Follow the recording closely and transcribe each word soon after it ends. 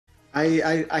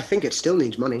I think it still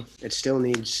needs money. It still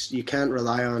needs. You can't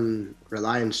rely on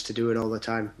Reliance to do it all the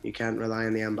time. You can't rely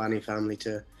on the Ambani family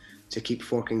to keep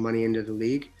forking money into the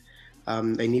league.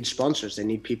 They need sponsors. They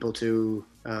need people to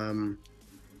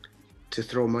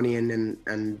throw money in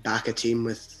and back a team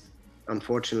with,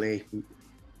 unfortunately,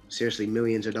 seriously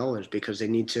millions of dollars, because they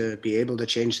need to be able to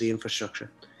change the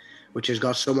infrastructure, which has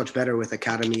got so much better with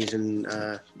academies and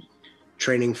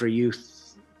training for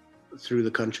youth through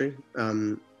the country.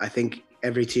 I think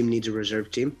every team needs a reserve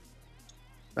team.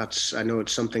 I know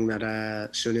it's something that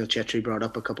Sunil Chetri brought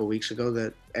up a couple of weeks ago,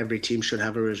 that every team should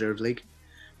have a reserve league,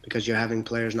 because you're having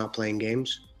players not playing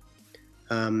games.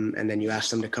 And then you ask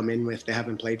them to come in, if they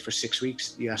haven't played for 6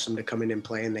 weeks, you ask them to come in and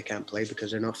play, and they can't play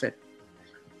because they're not fit.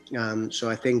 So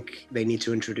I think they need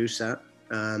to introduce that.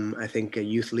 I think a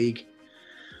youth league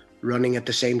running at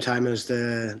the same time as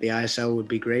the ISL would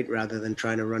be great, rather than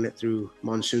trying to run it through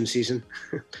monsoon season.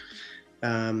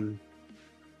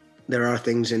 There are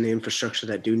things in the infrastructure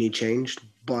that do need changed,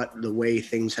 but the way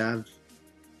things have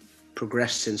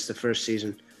progressed since the first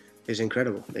season is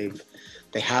incredible.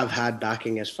 They have had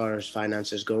backing as far as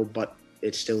finances go, but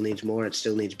it still needs more. It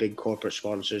still needs big corporate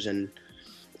sponsors and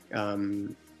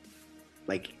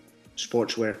like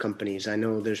sportswear companies. I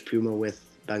know there's Puma with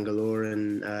Bangalore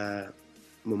and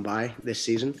Mumbai this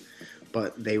season,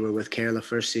 but they were with Kerala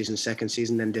first season, second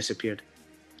season, then disappeared.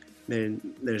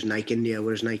 There's Nike India.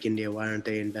 Where's Nike India? Why aren't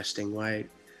they investing? Why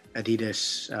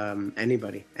Adidas?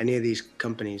 Anybody? Any of these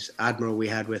companies? Admiral we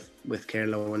had with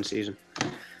Kerala one season.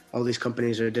 All these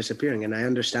companies are disappearing, and I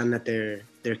understand that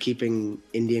they're keeping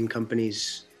Indian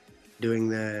companies doing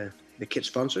the kit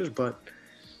sponsors, but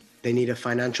they need a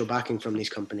financial backing from these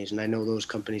companies, and I know those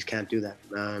companies can't do that.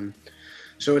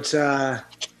 So it's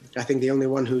I think the only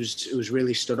one who's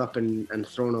really stood up and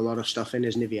thrown a lot of stuff in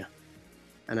is Nivea,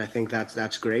 and I think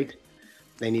that's great.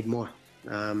 They need more,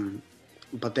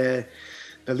 but the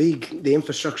league, the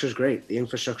infrastructure is great. The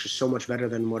infrastructure is so much better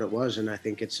than what it was, and I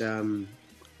think it's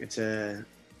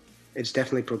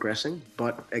definitely progressing.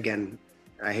 But again,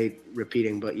 I hate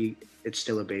repeating, but it's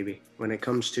still a baby when it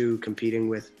comes to competing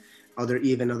with other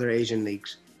Asian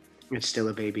leagues. It's still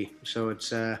a baby, so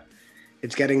it's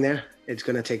getting there. It's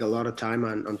going to take a lot of time,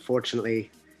 and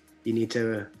unfortunately, you need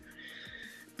to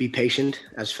be patient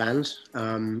as fans.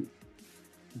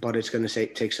 But it's going to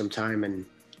take some time, and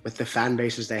with the fan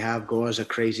bases they have, Goa's a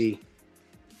crazy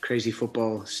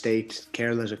football state.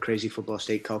 Kerala's a crazy football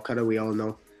state. Kolkata, we all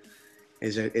know,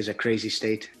 is a crazy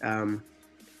state. And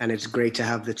it's great to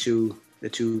have the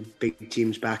two big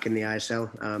teams back in the ISL.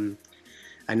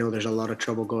 I know there's a lot of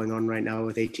trouble going on right now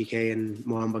with ATK and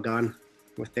Mohun Bagan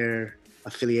with their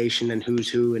affiliation and who's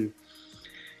who, and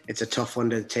it's a tough one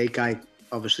to take. I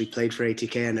obviously played for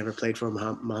ATK. I never played for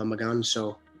Mohun Bagan,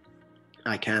 so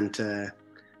I can't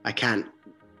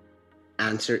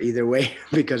answer either way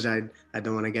because I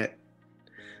don't want to get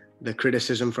the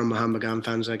criticism from Mohun Bagan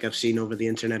fans like I've seen over the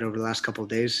internet over the last couple of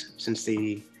days since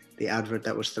the advert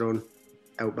that was thrown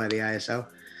out by the ISL.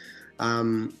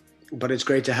 But it's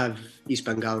great to have East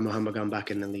Bengal and Mohun Bagan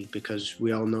back in the league, because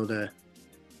we all know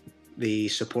the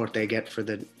support they get for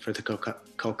the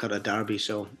Kolkata derby.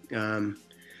 So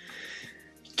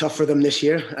tough for them this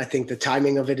year. I think the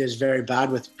timing of it is very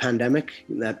bad with pandemic,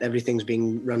 that everything's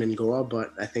being run in Goa.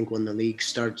 But I think when the league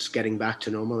starts getting back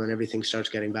to normal and everything starts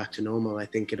getting back to normal, I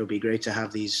think it'll be great to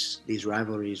have these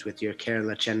rivalries with your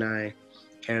Kerala Chennai,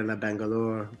 Kerala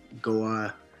Bangalore,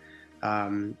 Goa,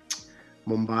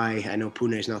 Mumbai. I know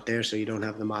Pune is not there, so you don't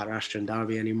have the Maharashtrian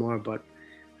derby anymore, but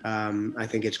I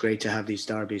think it's great to have these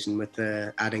derbies, and with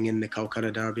adding in the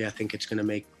Kolkata derby, I think it's going to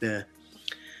make the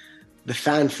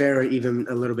fanfare even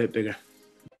a little bit bigger.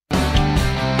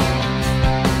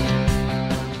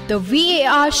 The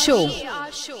VAR Show.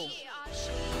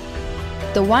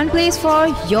 The one place for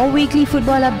your weekly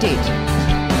football update.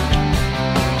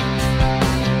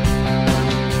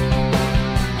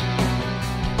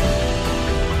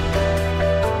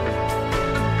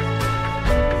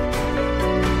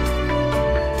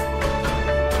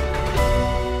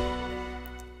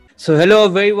 So hello, a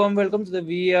very warm welcome to the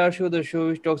VAR Show, the show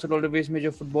which talks about all the various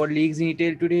major football leagues in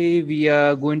detail. Today we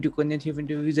are going to condense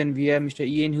interviews, and we have Mr.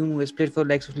 Iain Hume, who has played for the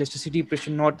likes of Leicester City,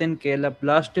 Preston North End, Kerala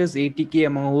Blasters, ATK,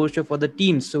 among a host of other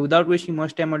teams. So without wasting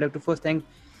much time, I'd like to first thank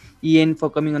Iain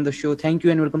for coming on the show. Thank you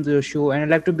and welcome to the show. And I'd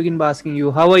like to begin by asking you,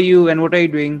 how are you and what are you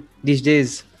doing these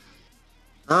days?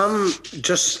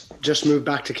 Just moved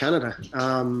back to Canada.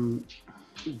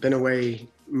 Been away,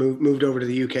 moved over to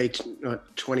the UK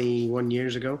 21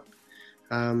 years ago.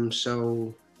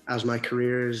 So as my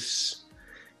career is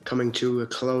coming to a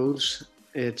close,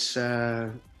 it's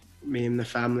me and the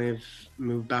family have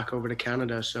moved back over to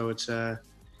Canada. So it's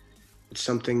it's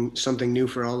something new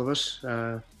for all of us.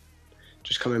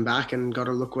 Just coming back and got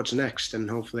to look what's next, and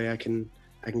hopefully I can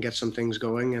get some things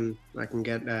going, and I can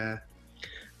get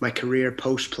my career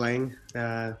post playing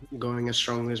going as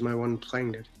strongly as my one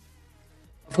playing did.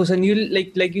 Of course, and you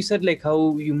like you said, like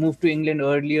how you moved to England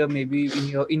earlier, maybe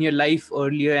in your life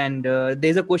earlier, and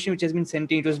there's a question which has been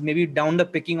sent in. It was maybe down the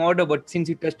picking order, but since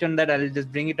you touched on that, I'll just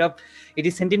bring it up. It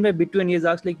is sent in by Bittu, and he has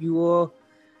asked, like, you were,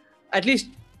 at least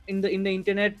in the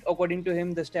internet, according to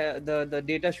him, the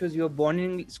data shows you were born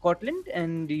in Scotland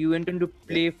and you went on to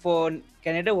play for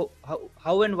Canada.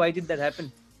 How and why did that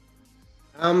happen?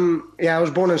 Yeah, I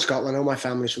was born in Scotland. All my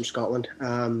family's from Scotland.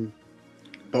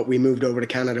 But we moved over to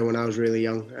Canada when I was really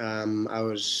young. I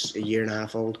was a year and a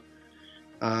half old.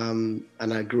 And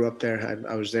I grew up there.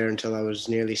 I was there until I was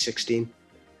nearly 16.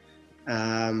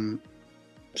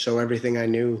 So everything I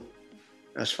knew,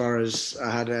 as far as I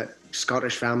had a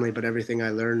Scottish family, but everything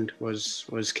I learned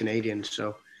was Canadian.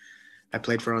 So I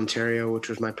played for Ontario, which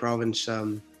was my province,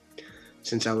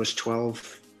 since I was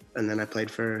 12. And then I played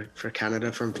for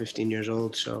Canada from 15 years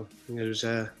old. So it was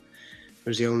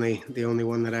the only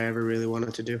one that I ever really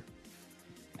wanted to do.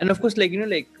 And of course, like,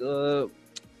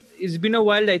 it's been a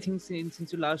while, I think,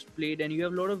 since you last played, and you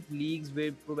have a lot of leagues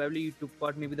where probably you took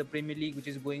part, maybe the Premier League, which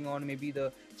is going on, maybe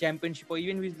the Championship, or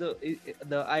even with the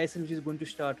ISL, which is going to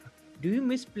start. Do you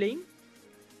miss playing?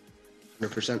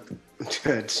 100%.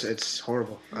 It's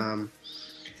horrible.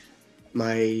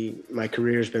 My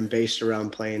career has been based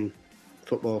around playing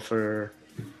football for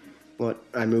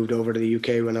I moved over to the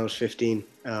UK when I was 15.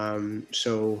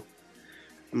 So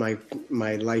my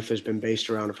life has been based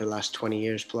around it for the last 20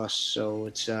 years plus. So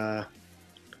it's to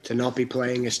not be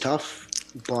playing is tough,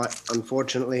 but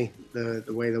unfortunately the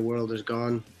way the world has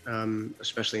gone,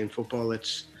 especially in football,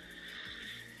 it's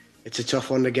a tough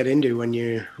one to get into when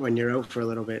you're out for a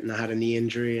little bit. And I had a knee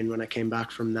injury, and when I came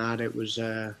back from that, it was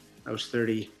I was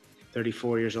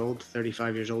 34 years old,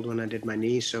 35 years old when I did my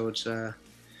knee. So it's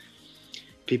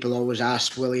people always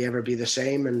ask, will he ever be the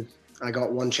same? And I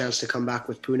got one chance to come back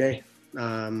with Pune.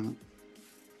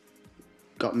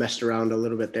 Got messed around a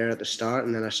little bit there at the start,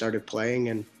 and then I started playing,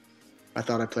 and I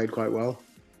thought I played quite well.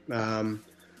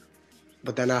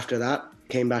 But then after that,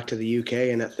 came back to the UK,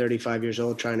 and at 35 years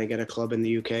old, trying to get a club in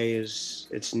the UK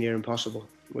it's near impossible,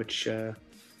 which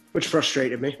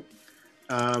frustrated me.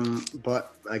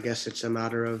 But I guess it's a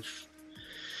matter of,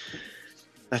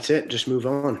 that's it, just move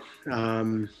on.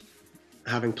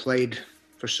 Having played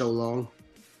for so long,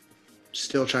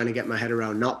 still trying to get my head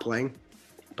around not playing,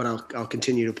 but I'll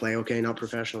continue to play. Okay, not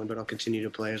professionally, but I'll continue to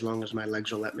play as long as my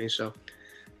legs will let me. So,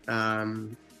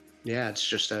 yeah, it's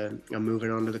just I'm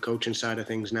moving on to the coaching side of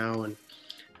things now, and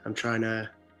I'm trying to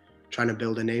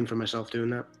build a name for myself doing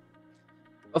that.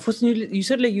 Of course, you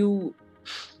said like you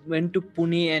went to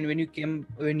Pune, and when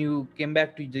you came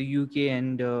back to the UK,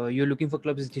 and you're looking for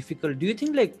clubs is difficult. Do you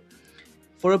think, like,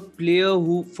 for a player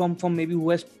who maybe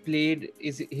who has played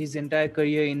his entire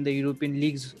career in the European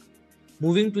leagues,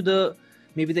 moving to the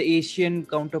Asian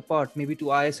counterpart, maybe to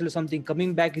ISL or something,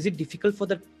 coming back, is it difficult for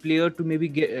that player to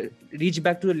maybe reach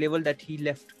back to the level that he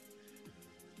left?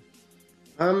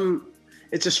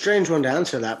 It's a strange one to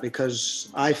answer that, because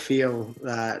I feel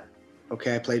that,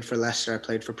 okay, I played for Leicester, I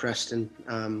played for Preston,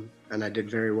 and I did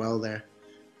very well there.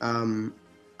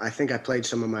 I think I played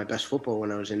some of my best football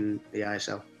when I was in the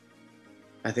ISL.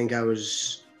 I think there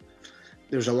was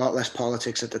a lot less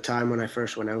politics at the time when I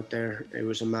first went out there. It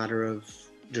was a matter of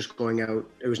just going out.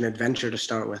 It was an adventure to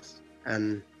start with,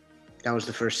 and that was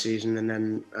the first season. And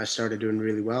then I started doing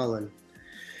really well, and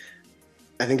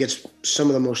I think it's some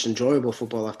of the most enjoyable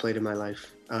football I've played in my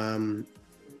life. And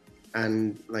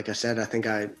like I said, I think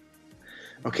I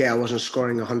wasn't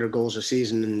scoring 100 goals a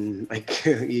season, and like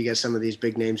you get some of these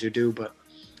big names who do, but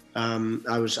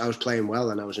I was playing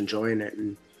well, and I was enjoying it,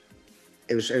 and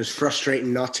it was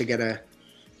frustrating not to get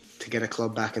a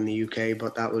club back in the UK,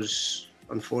 but that was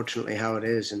unfortunately how it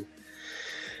is. And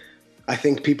I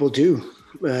think people do.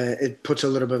 It puts a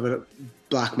little bit of a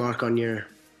black mark on your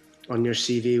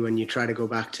CV when you try to go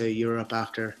back to Europe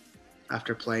after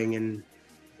playing in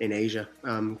Asia,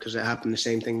 because it happened. The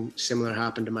same thing similar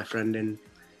happened to my friend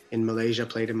in Malaysia.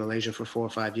 Played in Malaysia for 4 or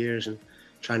 5 years, and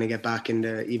trying to get back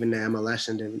into even the MLS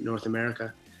into North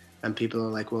America. And people are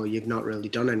like, well, you've not really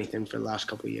done anything for the last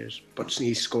couple of years. But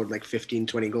he scored like 15,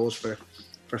 20 goals for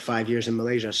 5 years in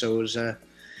Malaysia. So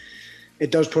it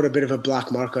does put a bit of a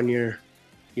black mark on your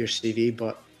CV.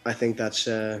 But I think that's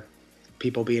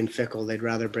people being fickle. They'd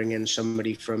rather bring in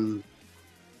somebody from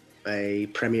a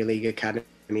Premier League academy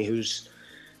who's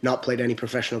not played any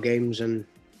professional games and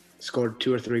scored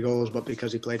 2 or 3 goals, but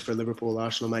because he played for Liverpool,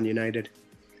 Arsenal, Man United,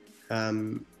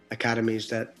 academies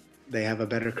that they have a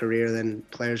better career than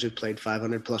players who've played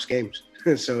 500 plus games.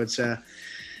 So it's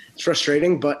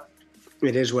frustrating, but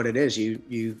it is what it is.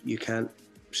 You can't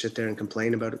sit there and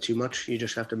complain about it too much. You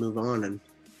just have to move on, and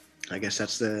I guess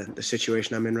that's the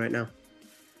situation I'm in right now.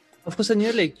 Of course, and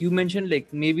like you mentioned,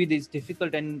 like maybe it's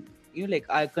difficult, and like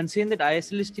I concern that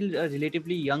ISL is still a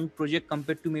relatively young project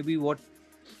compared to maybe what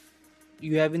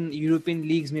you have in European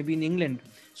leagues, maybe in England.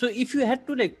 So if you had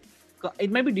to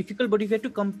it might be difficult, but if you had to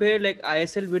compare like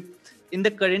ISL with in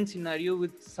the current scenario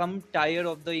with some tier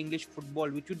of the English football,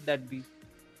 which would that be?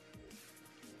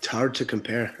 It's hard to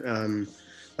compare.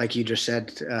 Like you just said,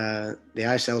 the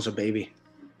ISL is a baby.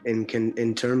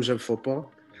 In terms of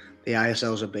football, the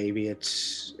ISL is a baby.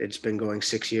 It's been going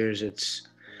 6 years.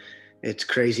 It's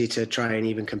crazy to try and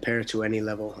even compare it to any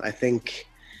level. I think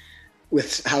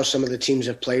with how some of the teams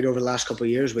have played over the last couple of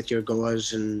years, with your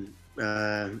Goas and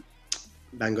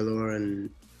Bangalore and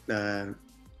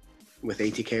with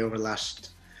ATK over the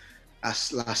last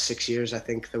 6 years, I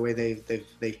think the way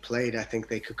they've played, I think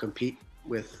they could compete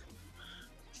with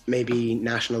maybe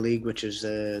National League, which is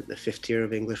the fifth tier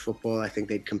of English football. I think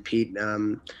they'd compete.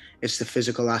 It's the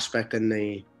physical aspect and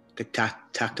the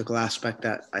tactical aspect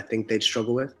that I think they'd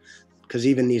struggle with, because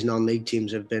even these non-league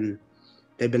teams they've been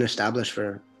established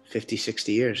for 50,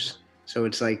 60 years. So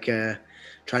it's like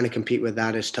trying to compete with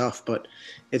that is tough, but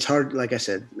it's hard, like I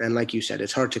said, and like you said,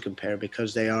 it's hard to compare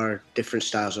because they are different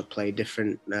styles of play,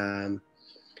 different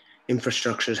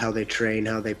infrastructures, how they train,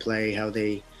 how they play, how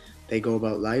they go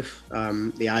about life.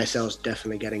 The ISL is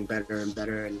definitely getting better and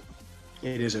better, and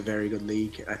it is a very good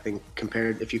league. I think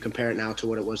if you compare it now to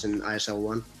what it was in ISL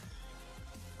 1,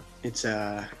 it's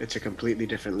a completely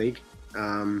different league.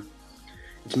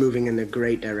 It's moving in a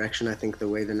great direction. I think the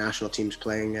way the national team's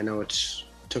playing, I know it's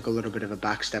took a little bit of a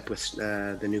back step with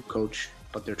the new coach,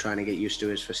 but they're trying to get used to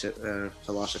his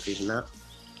philosophies and that.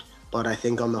 But I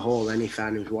think on the whole, any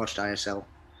fan who's watched ISL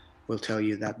will tell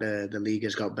you that the league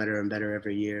has got better and better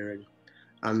every year.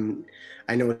 And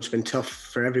I know it's been tough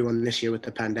for everyone this year with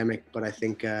the pandemic, but I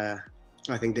think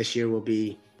this year will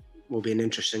be an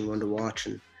interesting one to watch,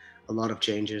 and a lot of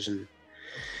changes, and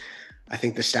I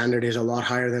think the standard is a lot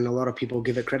higher than a lot of people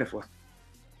give it credit for.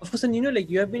 Of course, and like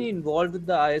you have been involved with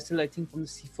the ISL, I think from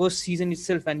the first season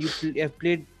itself, and you have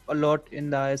played a lot in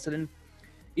the ISL. And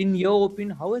in your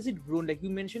opinion, how has it grown? Like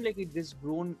you mentioned, like it has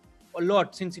grown a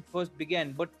lot since it first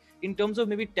began. But in terms of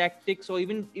maybe tactics or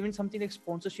even something like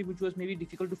sponsorship, which was maybe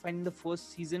difficult to find in the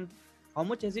first season, how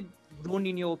much has it grown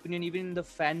in your opinion, even in the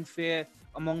fanfare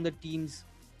among the teams?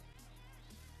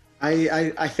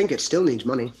 I think it still needs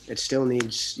money. It still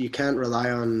needs, you can't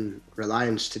rely on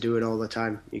Reliance to do it all the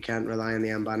time. You can't rely on the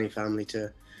Ambani family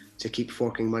to keep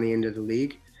forking money into the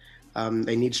league.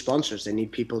 They need sponsors. They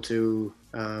need people to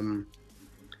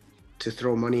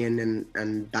throw money in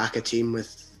and back a team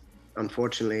with,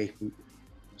 unfortunately,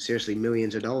 seriously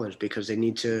millions of dollars, because they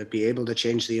need to be able to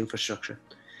change the infrastructure,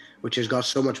 which has got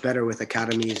so much better with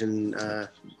academies and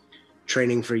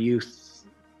training for youth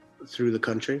through the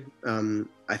country.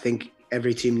 I think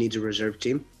every team needs a reserve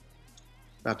team.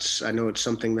 I know it's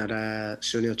something that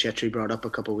Sunil Chetri brought up a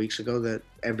couple of weeks ago, that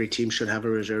every team should have a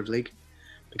reserve league,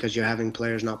 because you're having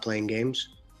players not playing games.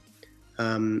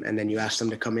 And then you ask them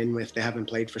to come in if they haven't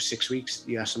played for 6 weeks,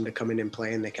 you ask them to come in and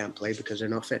play, and they can't play because they're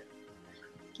not fit.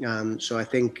 So I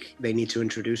think they need to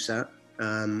introduce that.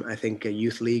 I think a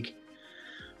youth league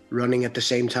running at the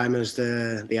same time as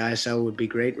the ISL would be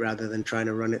great, rather than trying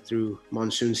to run it through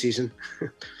monsoon season.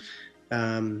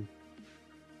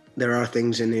 There are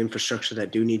things in the infrastructure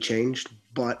that do need changed,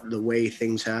 but the way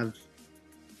things have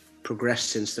progressed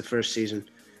since the first season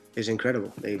is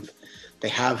incredible. They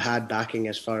have had backing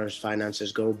as far as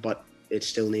finances go, but it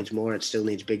still needs more. It still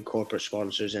needs big corporate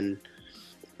sponsors and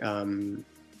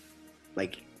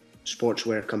like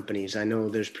sportswear companies. I know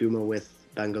there's Puma with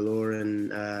Bangalore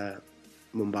and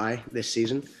Mumbai this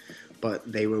season, but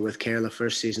they were with Kerala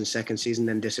first season, second season,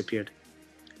 then disappeared.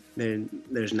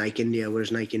 There's Nike India.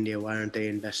 Where's Nike India? Why aren't they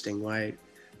investing? Why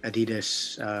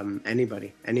Adidas?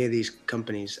 Anybody? Any of these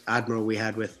companies? Admiral we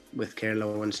had with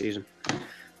Kerala one season.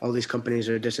 All these companies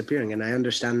are disappearing, and I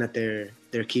understand that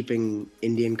they're keeping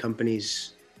Indian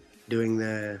companies doing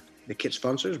the kit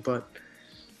sponsors, but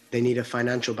they need a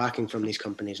financial backing from these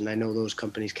companies, and I know those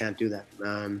companies can't do that.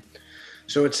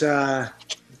 So it's I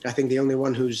think the only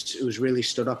one who's really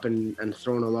stood up and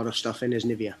thrown a lot of stuff in is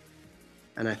Nivea,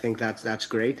 and I think that's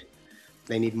great.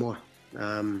 They need more,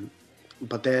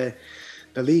 but the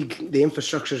league, the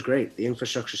infrastructure is great. The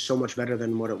infrastructure is so much better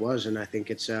than what it was, and I think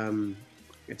it's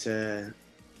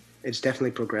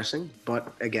definitely progressing.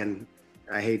 But again,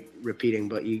 I hate repeating,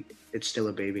 but it's still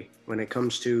a baby when it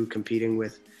comes to competing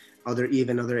with other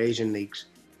Asian leagues.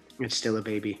 it's still a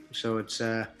baby. So it's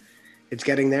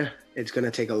getting there. It's going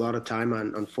to take a lot of time,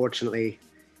 and unfortunately,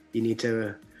 you need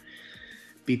to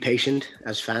be patient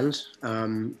as fans.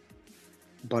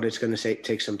 But it's going to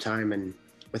take some time, and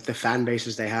with the fan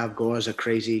bases they have, Goa's a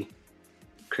crazy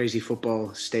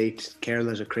football state.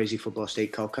 Kerala's a crazy football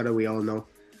state. Kolkata, we all know,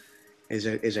 is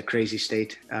a crazy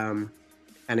state.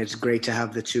 And it's great to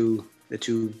have the two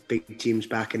big teams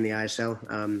back in the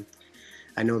ISL.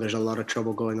 I know there's a lot of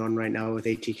trouble going on right now with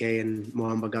ATK and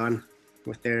Mohammedan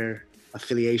with their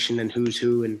affiliation and who's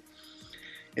who, and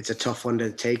it's a tough one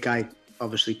to take. I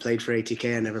obviously played for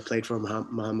ATK. I never played for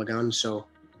Mohammedan, so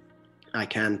I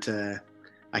can't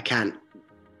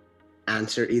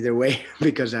answer either way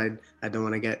because I don't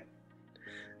want to get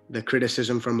the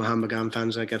criticism from Mohammedan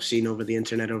fans like I've seen over the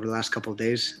internet over the last couple of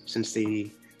days since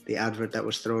the advert that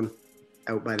was thrown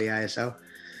out by the ISL.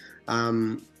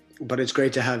 But it's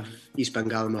great to have East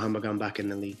Bengal and Mohammedan back in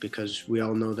the league because we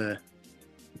all know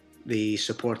the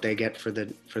support they get for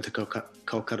the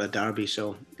Kolkata derby.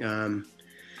 So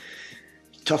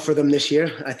tough for them this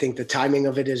year. I think the timing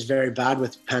of it is very bad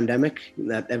with pandemic,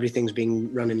 that everything's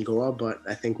being run in Goa. But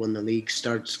I think when the league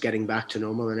starts getting back to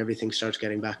normal and everything starts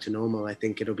getting back to normal, I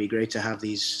think it'll be great to have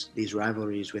these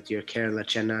rivalries with your Kerala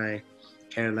Chennai,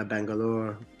 Kerala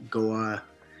Bangalore, Goa,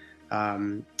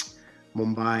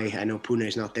 Mumbai. I know Pune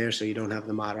is not there, so you don't have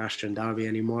the Maharashtrian derby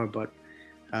anymore, but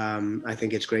I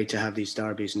think it's great to have these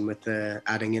derbies, and with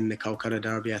adding in the Kolkata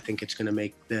derby, I think it's going to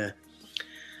make the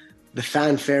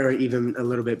fanfare even a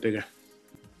little bit bigger.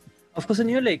 Of course, and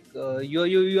you're like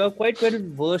you are quite well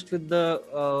versed with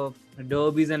the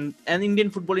derbies and Indian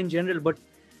football in general. But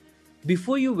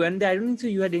before you went there, I don't think so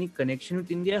you had any connection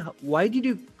with India. Why did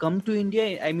you come to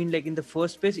India? I mean, like in the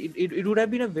first place, it would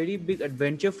have been a very big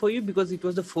adventure for you because it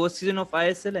was the first season of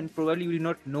ISL and probably you did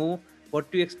not know what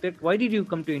to expect. Why did you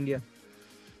come to India?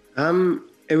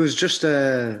 It was just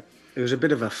it was a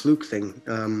bit of a fluke thing.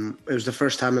 It was the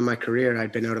first time in my career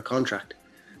I'd been out of contract.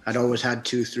 I'd always had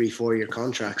 2, 3, 4-year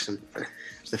contracts, and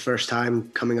it's the first time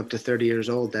coming up to 30 years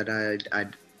old that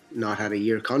I'd not had a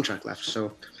year contract left.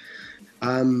 So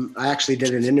I actually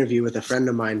did an interview with a friend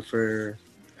of mine for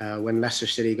when Leicester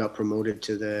City got promoted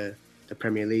to the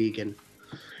Premier League, and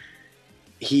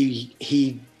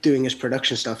he doing his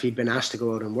production stuff, he'd been asked to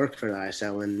go out and work for the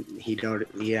ISL, and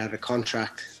he had a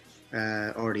contract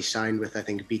already signed with, I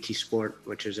think, BT Sport,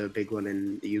 which is a big one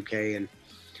in the UK, and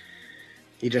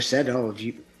he just said, "Oh,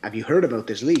 have you heard about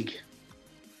this league?"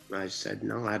 I said,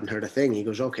 "No, I hadn't heard a thing." He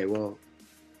goes, "Okay, well,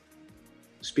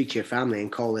 speak to your family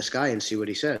and call this guy and see what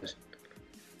he says."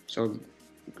 So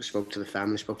I spoke to the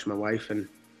family, spoke to my wife, and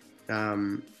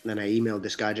then I emailed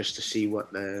this guy just to see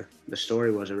what the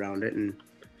story was around it, and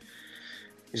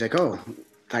he's like, "Oh,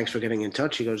 thanks for getting in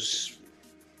touch." He goes,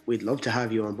 "We'd love to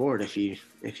have you on board if you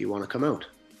want to come out."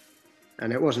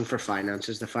 And it wasn't for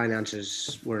finances. The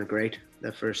finances weren't great,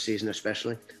 the first season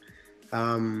especially.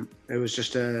 It was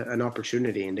just an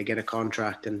opportunity and to get a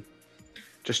contract and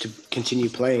just to continue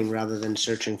playing rather than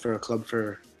searching for a club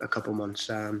for a couple months.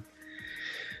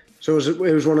 So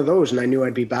it was one of those, and I knew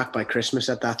I'd be back by Christmas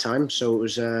at that time. So it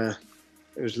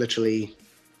was literally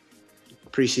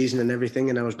pre-season and everything,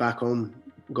 and I was back home.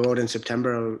 Go out in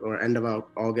September or end of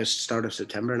August, start of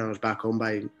September, and I was back home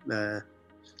by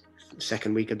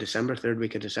third week of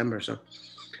December. So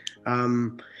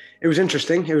it was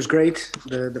interesting. It was great.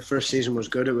 The first season was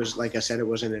good. It was, like I said, it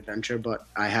was an adventure, but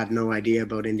I had no idea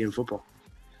about Indian football.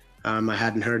 I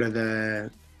hadn't heard of the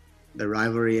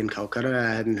rivalry in Calcutta.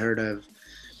 I hadn't heard of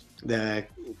the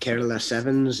Kerala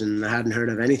Sevens, and I hadn't heard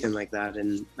of anything like that.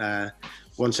 And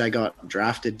once I got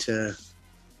drafted to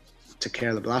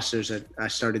Kerala Blasters, I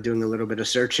started doing a little bit of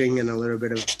searching and a little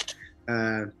bit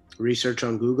of research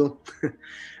on Google,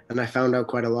 and I found out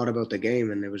quite a lot about the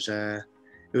game, and it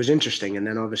was interesting. And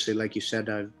then obviously, like you said,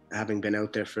 having been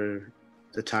out there for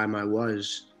the time I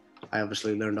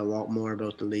obviously learned a lot more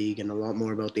about the league and a lot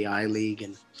more about the I-League,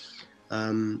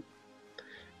 and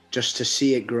just to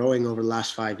see it growing over the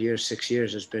last 5 years, 6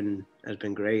 years has been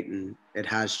great, and it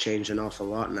has changed an awful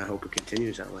lot, and I hope it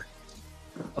continues that way.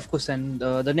 Of course, and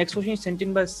the next question is sent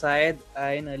in by Syed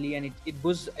Iain Ali, and it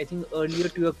goes, I think, earlier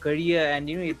to your career, and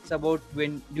it's about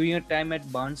when during your time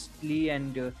at Barnsley,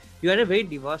 and you had a very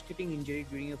devastating injury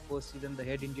during your first season, the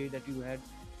head injury that you had.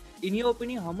 In your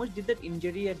opinion, how much did that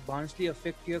injury at Barnsley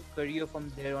affect your career from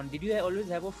there on? Did you always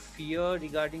have a fear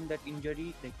regarding that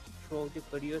injury, like throughout your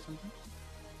career or something?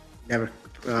 Never.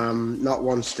 Not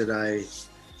once did I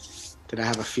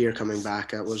have a fear coming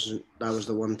back. That was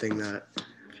the one thing that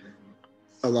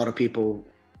a lot of people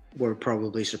were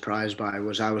probably surprised by. I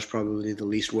was probably the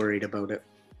least worried about it.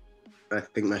 I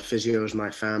think my physios, my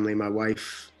family, my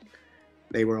wife,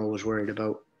 they were always worried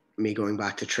about me going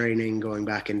back to training, going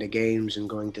back into games and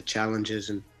going to challenges.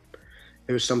 And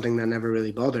it was something that never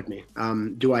really bothered me.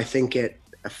 Do I think it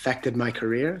affected my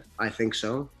career? I think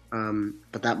so.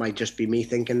 But that might just be me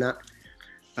thinking that.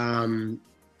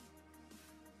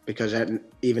 Because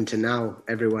even to now,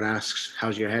 everyone asks,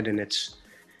 how's your head? And it's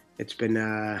been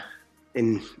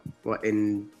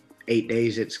in 8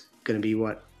 days, it's going to be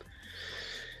what?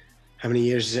 How many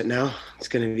years is it now? It's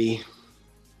going to be,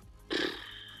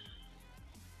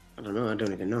 I don't know. I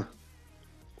don't even know.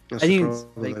 That's the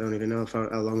problem. I don't even know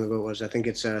how long ago it was. I think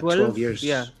it's 12 years.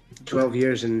 Yeah. 12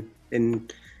 years in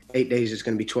 8 days. It's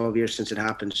going to be 12 years since it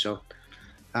happened. So,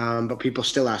 but people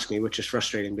still ask me, which is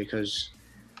frustrating because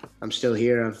I'm still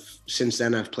here. Since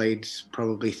then I've played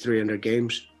probably 300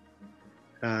 games.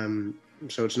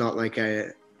 So it's not like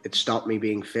it stopped me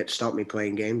being fit, stopped me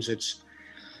playing games.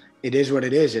 It is what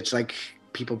it is. It's like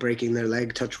people breaking their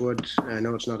leg, touch wood. I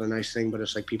know it's not a nice thing, but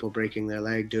it's like people breaking their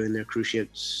leg, doing their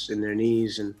cruciates in their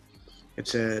knees, and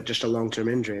it's just a long-term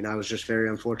injury. And I was just very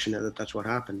unfortunate that that's what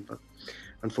happened. But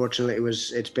unfortunately,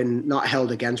 it's been not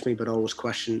held against me, but always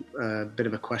a bit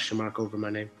of a question mark over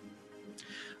my name.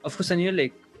 Of course, and you're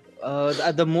like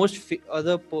the most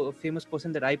famous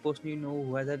person that I personally know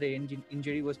who has had an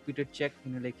injury was Peter Cech.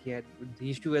 He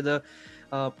used to wear the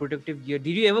protective gear.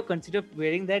 Did you ever consider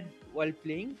wearing that while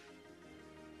playing?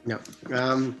 No.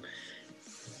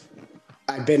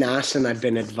 I've been asked and I've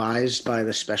been advised by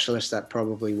the specialist that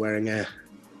probably wearing a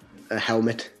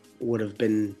helmet would have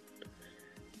been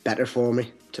better for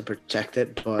me to protect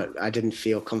it, but I didn't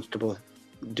feel comfortable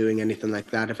doing anything like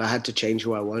that. If I had to change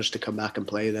who I was to come back and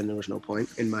play, then there was no point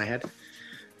in my head.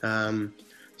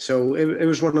 So it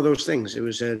was one of those things. It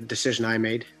was a decision I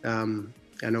made.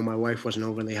 I know my wife wasn't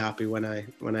overly happy when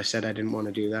I said I didn't want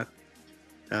to do that.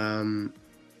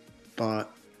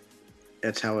 But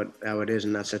that's how it is,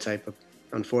 and that's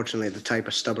unfortunately the type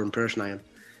of stubborn person I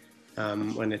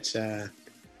am.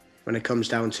 When it comes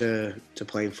down to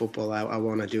playing football, I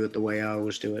want to do it the way I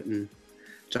always do it, and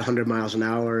it's 100 miles an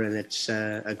hour, and it's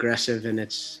aggressive, and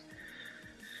it's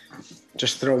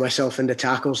just throw myself into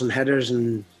tackles and headers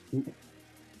and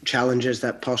challenges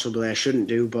that possibly I shouldn't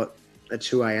do, but it's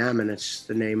who I am, and it's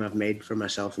the name I've made for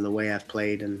myself and the way I've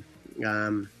played, and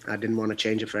I didn't want to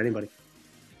change it for anybody.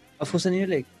 Of course, and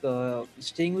you're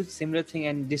staying with similar thing,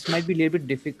 and this might be a little bit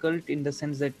difficult in the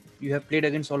sense that you have played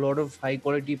against a lot of high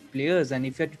quality players, and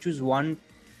if you had to choose one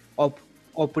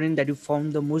opponent that you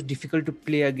found the most difficult to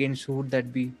play against, who would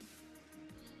that be?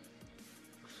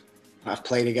 I've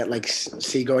played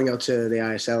against, going out to the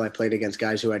ISL, I played against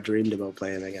guys who I dreamed about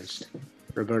playing against.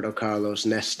 Roberto Carlos,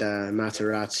 Nesta,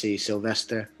 Materazzi,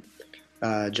 Sylvester,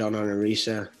 John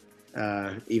Onorisa.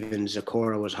 Even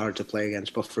Zakora was hard to play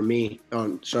against. But for me, I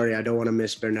don't want to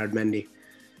miss Bernard Mendy.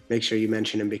 Make sure you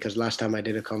mention him, because last time I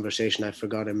did a conversation, I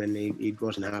forgot him and he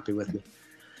wasn't happy with me.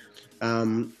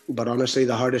 But honestly,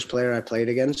 the hardest player I played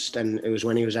against, and it was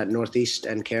when he was at Northeast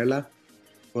and Kerala,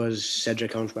 was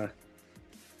Cedric Hongsbar.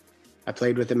 I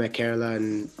played with him at Kerala,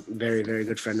 and very, very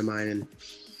good friend of mine, and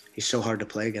he's so hard to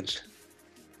play against.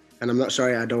 And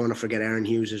I don't want to forget Aaron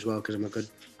Hughes as well, because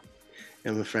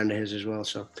I'm a friend of his as well,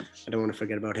 so I don't want to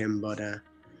forget about him. But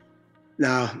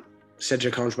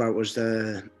Cedric Hongsbar was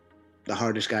the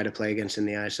hardest guy to play against in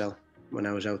the ISL when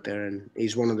I was out there, and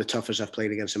he's one of the toughest I've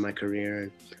played against in my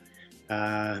career.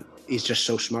 And he's just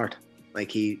so smart.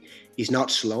 He's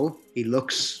not slow. He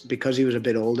looks, because he was a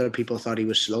bit older, people thought he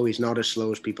was slow. He's not as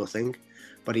slow as people think,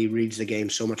 but he reads the game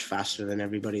so much faster than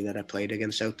everybody that I played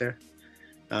against out there.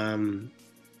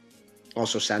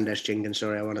 Also Sandesh Jingan,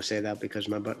 sorry, I want to say that because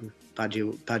my button.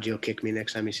 Padgy will kick me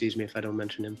next time he sees me if I don't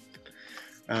mention him.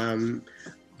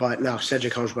 But no,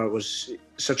 Cedric Hongsbar was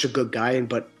such a good guy,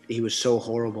 but he was so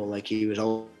horrible. He was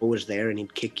always there, and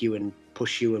he'd kick you and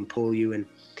push you and pull you, and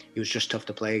he was just tough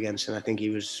to play against. And I think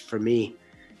for me,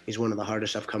 he's one of the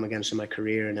hardest I've come against in my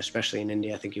career, and especially in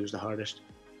India, I think he was the hardest.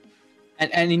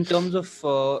 And in terms of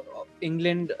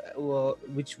England,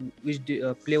 which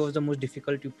player was the most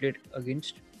difficult you played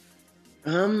against?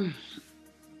 I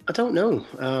don't know.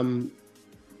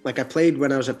 I played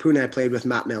when I was at Pune. I played with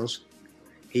Matt Mills.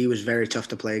 He was very tough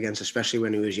to play against, especially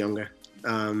when he was younger.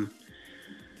 But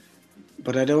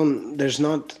there's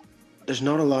not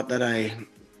a lot that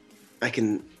I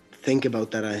can think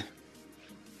about that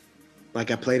I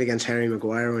played against Harry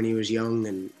Maguire when he was young,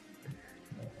 and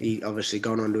he obviously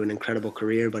gone on to an incredible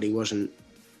career, but he wasn't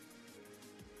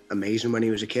amazing when he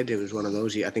was a kid. It was one of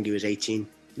those. I think he was 18,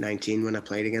 19 when I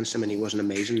played against him, and he wasn't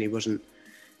amazing. He wasn't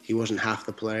half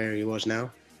the player he was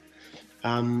now.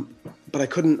 But I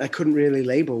couldn't really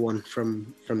label one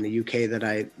from the UK that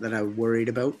I worried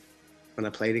about. when I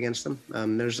played against them.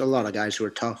 There's a lot of guys who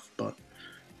are tough, but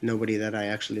nobody that I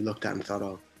actually looked at and thought,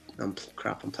 oh, I'm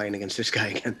playing against this guy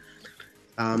again.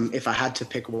 If I had to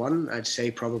pick one, I'd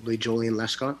say probably Julian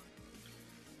Lescott.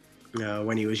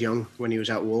 When he was young, when he was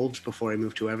at Wolves before he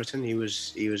moved to Everton, he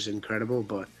was incredible.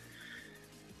 But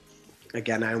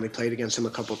again, I only played against him a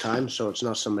couple of times, so it's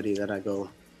not somebody that I go,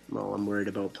 well, I'm worried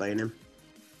about playing him.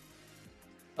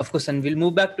 Of course, and we'll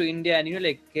move back to India, and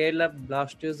like Kerala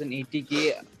Blasters and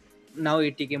ATK, now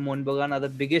ATK Mohun Bagan are the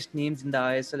biggest names in the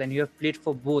ISL, and you have played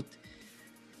for both.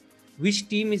 Which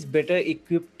team is better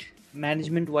equipped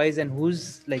management-wise, and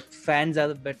whose like fans are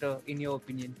the better in your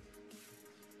opinion?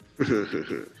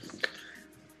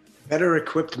 Better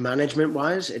equipped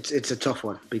management-wise, it's a tough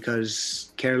one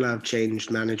because Kerala have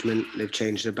changed management. They've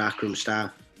changed their backroom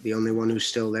staff. The only one who's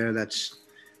still there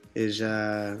is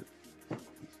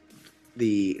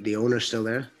the owner's still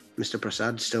there, Mr.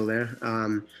 Prasad's still there,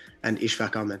 and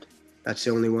Ishfaq Ahmed. That's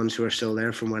the only ones who are still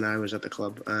there from when I was at the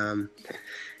club.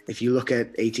 If you look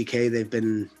at ATK, they've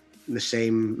been the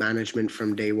same management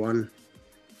from day one.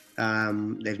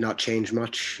 They've not changed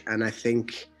much, and I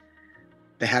think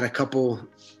they had a couple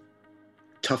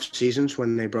tough seasons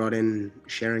when they brought in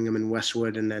Sheringham and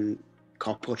Westwood, and then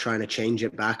Coppell trying to change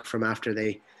it back from after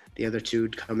the other two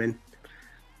had come in.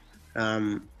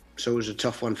 So it was a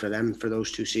tough one for them for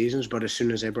those 2 seasons. But as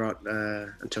soon as they brought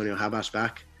Antonio Habas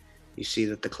back, you see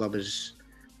that the club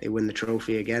they win the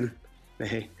trophy again.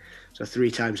 So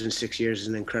 3 times in 6 years is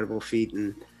an incredible feat,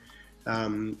 and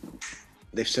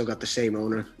they've still got the same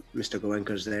owner, Mr.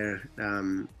 Goenka's there.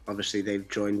 Obviously, they've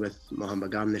joined with Mohun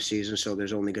Bagan this season, so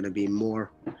there's only going to be more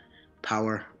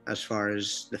power as far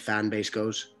as the fan base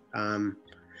goes.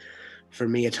 For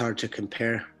me, it's hard to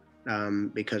compare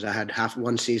because I had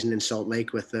one season in Salt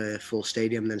Lake with the full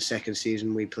stadium. Then second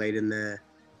season, we played in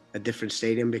a different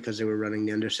stadium because they were running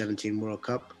the Under-17 World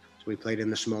Cup. So we played in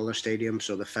the smaller stadium,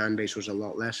 so the fan base was a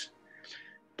lot less.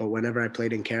 But whenever I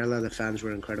played in Kerala, the fans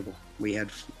were incredible. We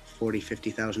had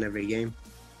 50,000 every game.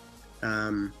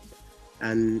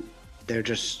 And they're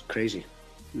just crazy.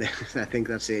 I think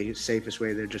that's the safest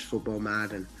way. They're just football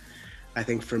mad. And I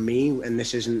think for me, and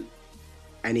this isn't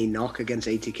any knock against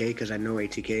ATK, because I know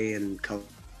ATK and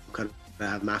Kolkata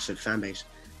have massive fan base.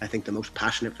 I think the most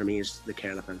passionate for me is the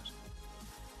Kerala fans.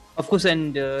 Of course,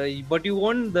 and but you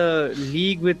won the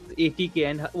league with ATK,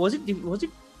 and how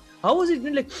was it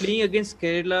like playing against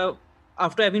Kerala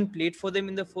after having played for them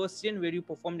in the first season where you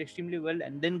performed extremely well,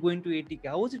 and then going to ATK?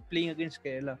 How was it playing against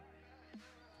Kerala?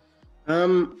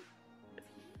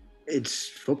 It's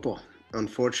football.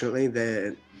 Unfortunately,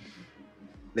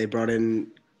 they brought in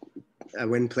a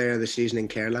win player of the season in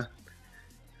Kerala.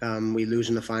 We lose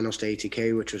in the finals to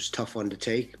ATK, which was a tough one to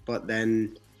take, but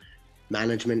then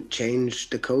management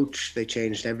changed the coach. They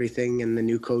changed everything, and the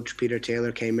new coach, Peter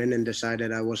Taylor, came in and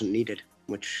decided I wasn't needed,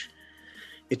 which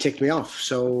it ticked me off.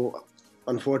 So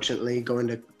unfortunately, going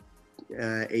to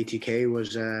ATK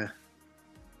was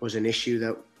an issue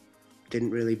that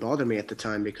didn't really bother me at the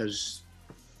time, because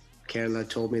Kerala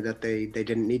told me that they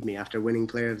didn't need me after winning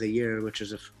Player of the Year, which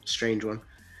is a strange one.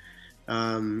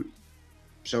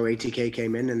 So ATK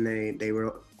came in, and they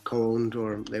were co-owned,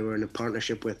 or they were in a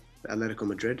partnership with Atlético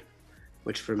Madrid,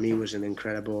 which for me was an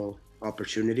incredible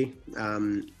opportunity.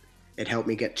 It helped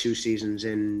me get 2 seasons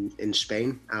in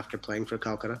Spain after playing for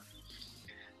Kolkata.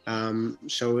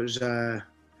 So it was, I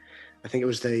think it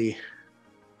was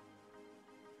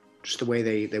just the way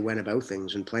they went about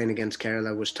things, and playing against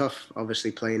Kerala was tough.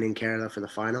 Obviously, playing in Kerala for the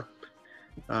final,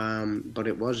 but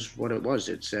it was what it was.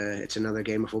 It's another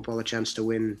game of football, a chance to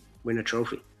win a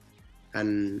trophy.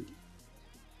 And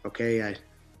okay,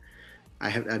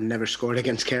 I've never scored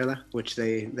against Kerala, which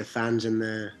the fans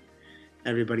and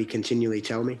everybody continually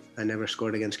tell me. I never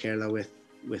scored against Kerala with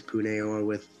Pune or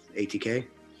with ATK,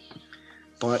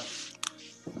 but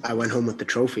I went home with the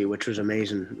trophy, which was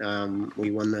amazing. We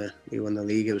won the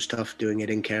league. It was tough doing it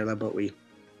in Kerala, but we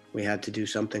had to do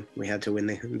something. We had to win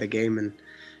the game, and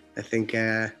I think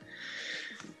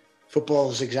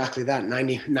football is exactly that.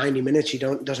 90 minutes.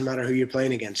 Doesn't matter who you're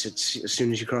playing against. It's as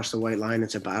soon as you cross the white line,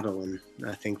 it's a battle, and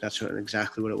I think that's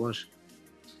exactly what it was.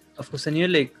 Of course, and you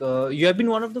have been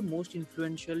one of the most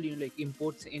influential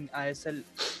imports in ISL,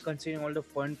 considering all the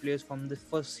foreign players from the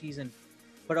first season.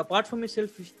 But apart from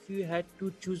yourself, if you had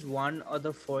to choose one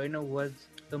other foreigner who has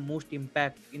the most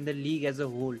impact in the league as a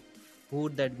whole, who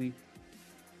would that be?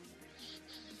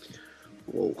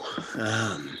 Whoa.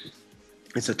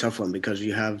 It's a tough one, because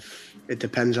it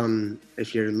depends on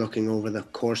if you're looking over the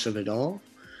course of it all.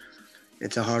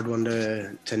 It's a hard one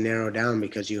to narrow down,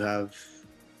 because you have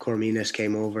Corminas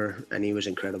came over and he was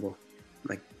incredible.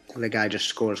 Like the guy just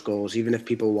scores goals, even if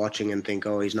people watching and think,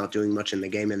 oh, he's not doing much in the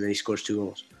game, and then he scores 2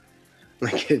 goals.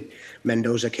 Like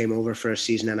Mendoza came over for a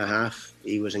season and a half.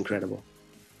 He was incredible.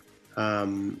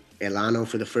 Elano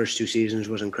for the first 2 seasons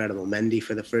was incredible. Mendy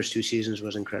for the first 2 seasons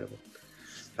was incredible.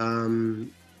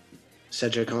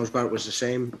 Cedric Hansbart was the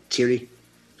same. Thierry,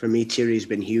 for me, Thierry's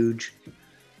been huge.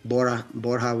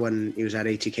 Borja, when he was at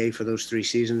ATK for those 3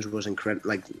 seasons, was incredible.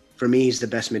 Like, for me, he's the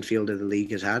best midfielder the league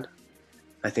has had.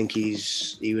 I think he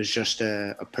was just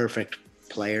a perfect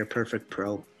player, perfect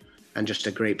pro, and just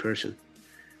a great person.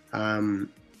 But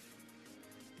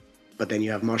then you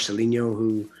have Marcelinho,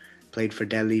 who played for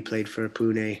Delhi, played for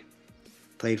Pune,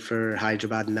 played for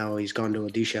Hyderabad, and now he's gone to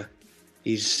Odisha.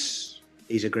 He's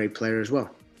a great player as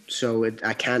well. So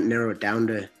I can't narrow it down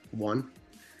to one.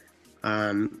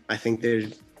 I think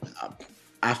there's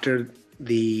after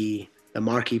the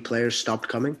marquee players stopped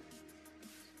coming,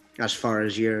 as far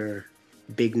as your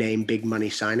big name, big money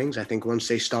signings, I think once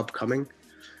they stopped coming,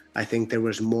 I think there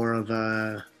was more of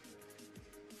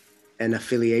an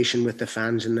affiliation with the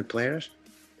fans and the players,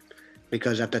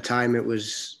 because at the time it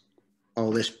was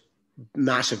all this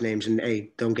massive names, and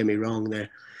hey, don't get me wrong,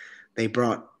 they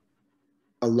brought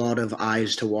a lot of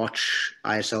eyes to watch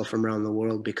ISL from around the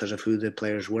world because of who the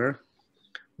players were,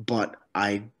 but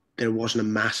there wasn't a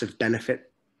massive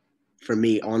benefit for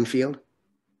me on field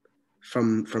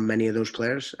from many of those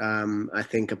players. I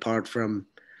think apart from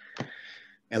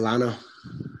Elano,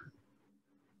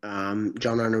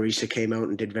 John Arnorisa came out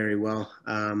and did very well.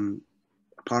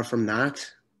 Apart from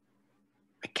that,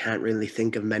 I can't really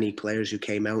think of many players who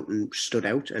came out and stood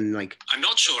out. And like, I'm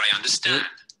not sure I understand.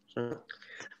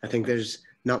 I think there's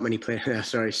not many players.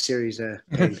 Sorry, Siri's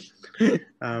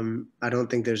I don't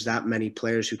think there's that many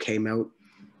players who came out,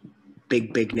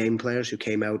 big name players who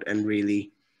came out and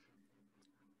really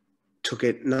took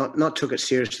it, not took it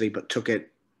seriously, but took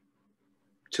it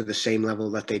to the same level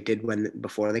that they did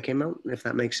before they came out, if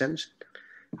that makes sense.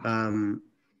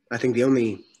 I think the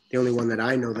only one that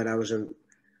I know that I was a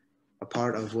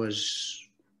part of was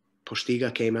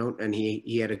Postiga came out, and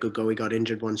he had a good go. He got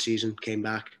injured one season, came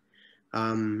back.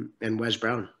 And Wes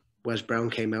Brown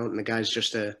came out, and the guy's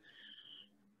just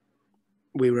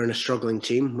we were in a struggling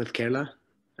team with Kerala,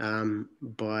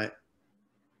 but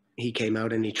he came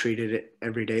out and he treated it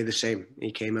every day the same.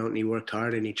 He came out and he worked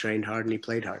hard and he trained hard and he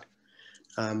played hard.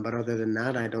 But other than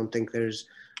that, I don't think there's,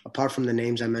 apart from the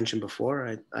names I mentioned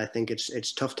before, I think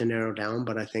it's tough to narrow down.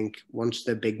 But I think once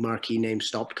the big marquee names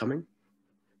stopped coming,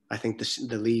 I think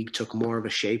the league took more of a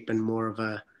shape and more of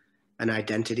an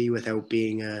identity without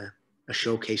being a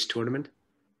showcase tournament,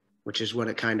 which is what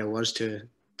it kind of was to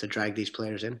drag these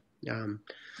players in.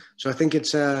 So I think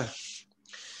it's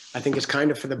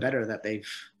kind of for the better that they've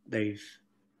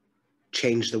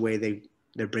changed the way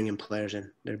they're bringing players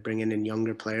in. They're bringing in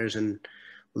younger players and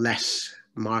less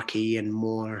marquee and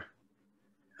more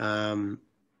for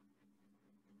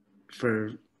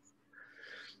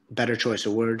better choice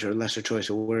of words or lesser choice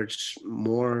of words,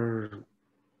 more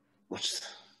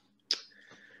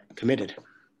committed.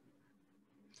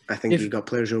 I think you've got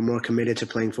players who are more committed to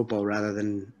playing football rather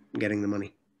than getting the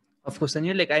money. Of course, and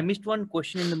I missed one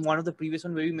question in one of the previous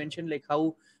one where you mentioned like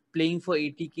how playing for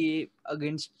ATK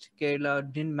against Kerala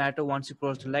didn't matter once you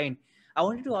crossed the line. I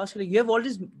wanted to ask you, you have all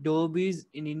these derbies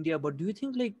in India, but do you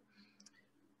think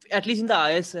at least in the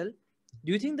ISL,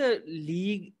 do you think the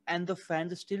league and the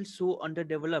fans are still so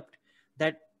underdeveloped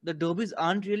that the derbies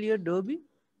aren't really a derby?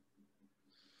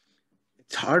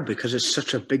 It's hard because it's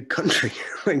such a big country.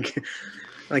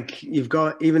 like you've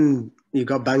got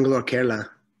Bangalore, Kerala.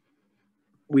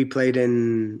 We played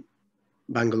in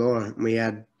Bangalore and we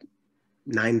had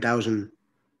 9,000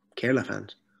 Kerala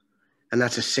fans, and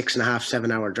that's a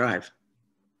 6.5-7 hour drive.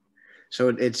 So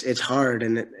it's hard,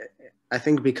 and I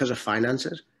think because of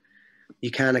finances, you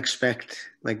can't expect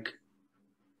because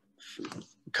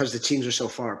the teams are so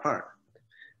far apart.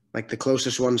 Like the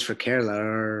closest ones for Kerala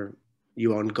are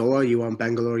you want Goa, you want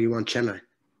Bangalore, you want Chennai.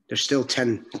 There's still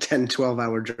 12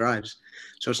 hour drives.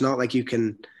 So it's not like you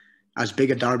can, as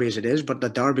big a derby as it is, but the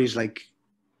derby's like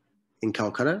in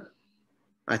Calcutta,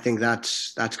 I think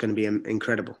that's going to be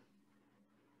incredible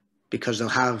because they'll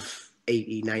have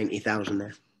 80, 90,000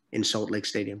 there in Salt Lake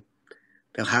Stadium.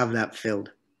 They'll have that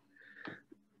filled.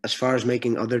 As far as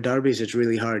making other derbies, it's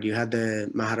really hard. You had the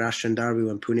Maharashtrian derby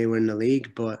when Pune were in the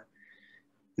league, but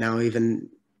now even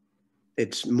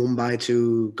it's Mumbai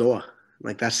to Goa.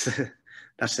 Like that's the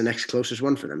next closest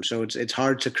one for them. So it's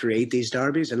hard to create these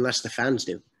derbies unless the fans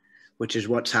do, which is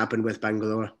what's happened with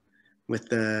Bangalore, with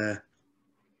the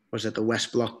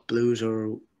West Block Blues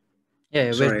or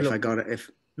yeah sorry West if Block. I got it.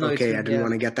 No, I didn't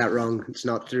want to get that wrong. It's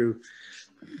not through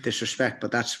disrespect,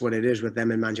 but that's what it is with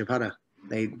them in Manjapada.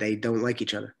 They don't like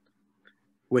each other,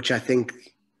 which I think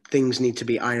things need to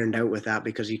be ironed out with that,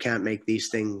 because you can't make these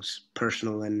things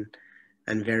personal and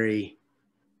very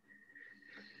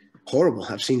horrible.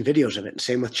 I've seen videos of it.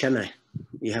 Same with Chennai.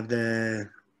 You have the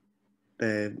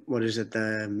what is it?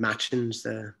 The Machins.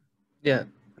 Yeah.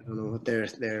 I don't know what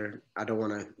their I don't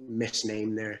want to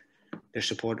misname their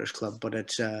supporters club, but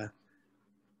it's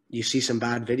you see some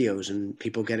bad videos and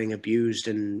people getting abused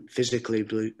and physically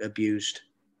abused,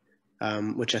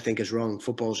 which I think is wrong.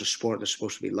 Football is a sport that's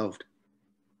supposed to be loved,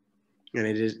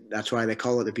 and that's why they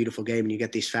call it the beautiful game. And you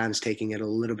get these fans taking it a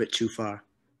little bit too far.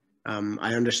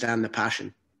 I understand the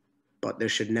passion, but there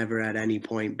should never at any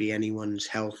point be anyone's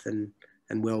health and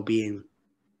well-being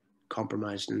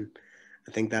compromised. And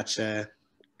I think that's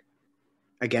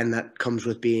again, that comes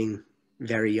with being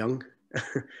very young.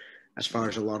 As far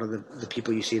as a lot of the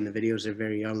people you see in the videos, they're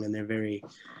very young and they're very,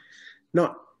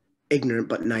 not ignorant,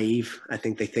 but naive. I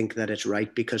think they think that it's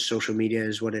right because social media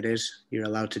is what it is. You're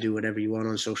allowed to do whatever you want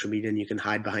on social media and you can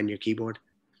hide behind your keyboard.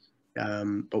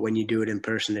 But when you do it in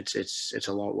person, it's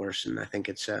a lot worse. And I think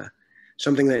it's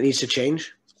something that needs to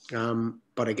change.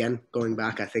 But again, going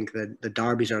back, I think that the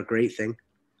derbies are a great thing.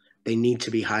 They need to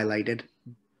be highlighted.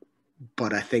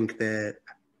 But I think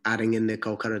adding in the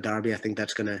Kolkata derby, I think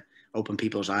that's going to open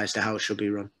people's eyes to how it should be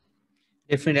run.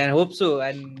 Definitely, I hope so,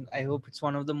 and I hope it's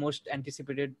one of the most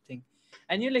anticipated thing.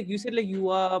 And you said you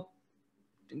are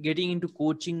getting into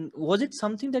coaching. Was it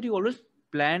something that you always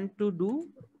planned to do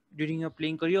during your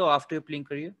playing career or after your playing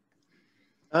career?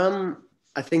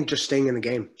 I think just staying in the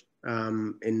game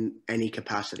in any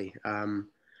capacity.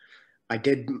 I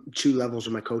did 2 levels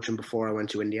of my coaching before I went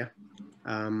to India.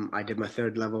 I did my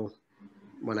 3rd level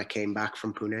when I came back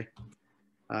from Pune.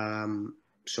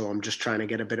 So I'm just trying to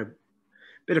get a bit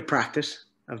of practice.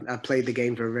 I've played the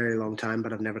game for a very long time,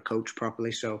 but I've never coached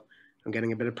properly. So I'm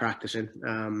getting a bit of practice in.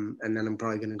 And then I'm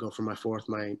probably going to go for my 4th,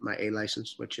 my A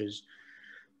license, which is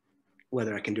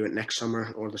whether I can do it next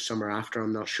summer or the summer after,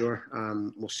 I'm not sure.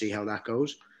 We'll see how that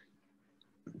goes.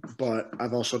 But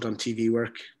I've also done TV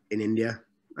work in India,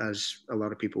 as a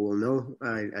lot of people will know.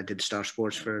 I did Star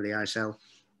Sports for the ISL.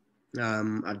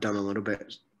 I've done a little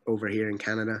bit over here in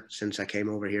Canada since I came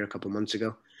over here a couple of months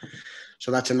ago. So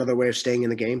that's another way of staying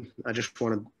in the game. I just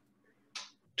want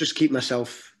to keep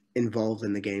myself involved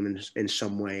in the game in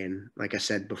some way. And like I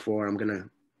said before, I'm going to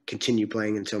continue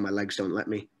playing until my legs don't let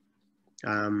me.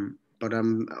 But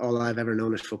all I've ever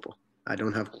known is football. I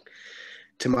don't have,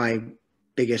 to my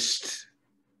biggest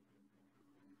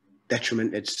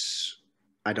detriment,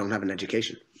 I don't have an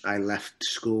education. I left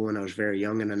school when I was very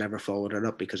young and I never followed it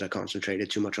up because I concentrated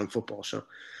too much on football. So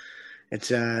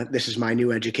this is my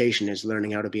new education, is learning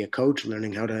how to be a coach,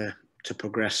 learning how to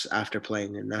progress after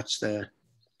playing. And that's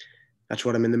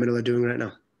what I'm in the middle of doing right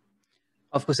now.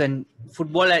 Of course, and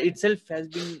football itself has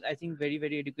been, I think, very,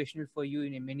 very educational for you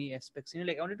in many aspects.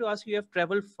 I wanted to ask you have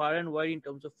traveled far and wide in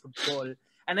terms of football.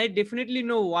 And I definitely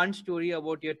know one story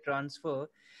about your transfer.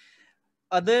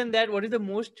 Other than that, what is the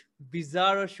most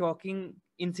bizarre or shocking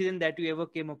incident that you ever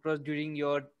came across during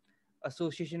your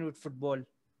association with football?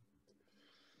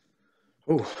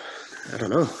 Oh, I don't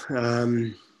know.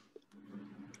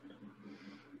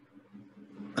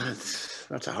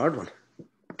 That's a hard one.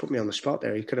 Put me on the spot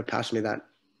there. You could have passed me that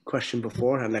question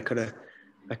before, and I could have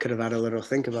had a little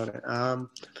think about it.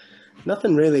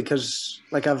 Nothing really, because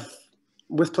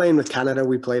with playing with Canada,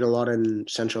 we played a lot in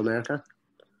Central America.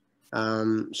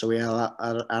 So we had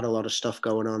a lot of stuff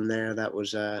going on there that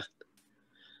was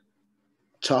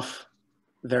tough,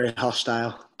 very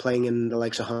hostile. Playing in the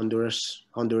likes of Honduras.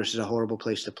 Honduras is a horrible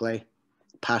place to play.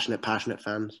 Passionate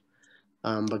fans.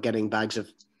 But getting bags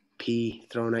of pee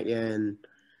thrown at you and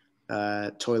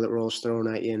toilet rolls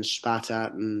thrown at you and spat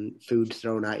at and food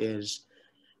thrown at you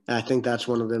I think that's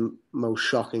one of the most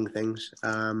shocking things.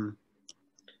 I'm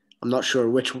not sure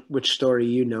which story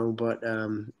you know, but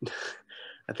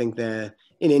I think in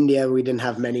India we didn't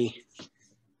have many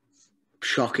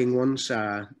shocking ones.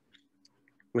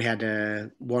 We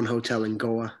had one hotel in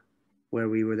Goa where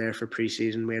we were there for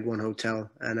pre-season. We had one hotel,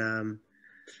 and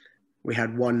we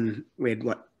had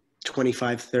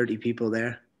 25, 30 people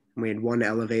there. And we had one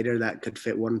elevator that could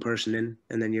fit one person in,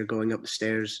 and then you're going up the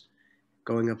stairs,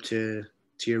 going up to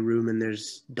your room, and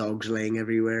there's dogs laying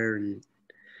everywhere. And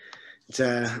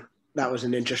that was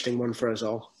an interesting one for us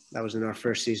all. That was in our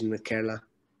first season with Kerala.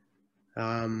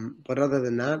 But other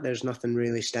than that, there's nothing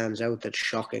really stands out that's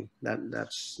shocking.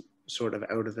 That's sort of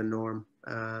out of the norm.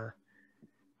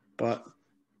 But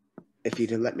if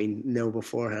you'd have let me know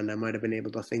beforehand, I might have been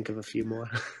able to think of a few more.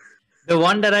 The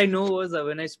one that I know was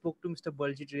when I spoke to Mr.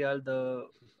 Baljeet Real,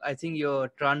 I think your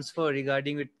transfer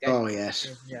regarding it. Oh yes,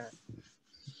 Yeah.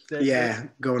 yeah,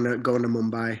 going to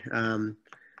Mumbai.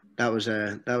 That was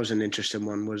an interesting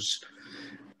one.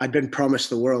 I'd been promised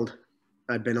the world.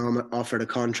 I'd been offered a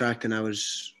contract, and I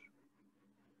was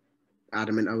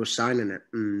adamant I was signing it.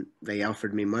 And they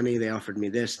offered me money. They offered me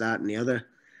this, that, and the other.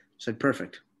 I said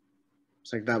perfect.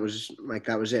 It's like that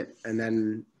was it. And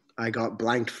then I got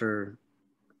blanked for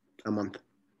a month.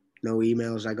 No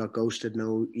emails. I got ghosted.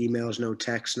 No emails. No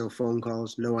texts. No phone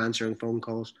calls. No answering phone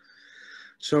calls.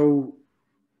 So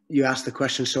you ask the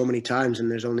question so many times,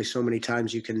 and there's only so many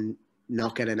times you can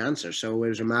not get an answer. So it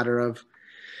was a matter of,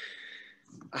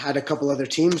 I had a couple other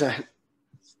teams. I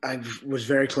was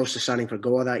very close to signing for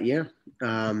Goa that year,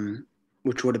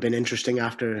 which would have been interesting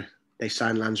after they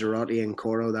signed Lanzarote and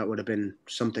Coro. That would have been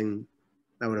something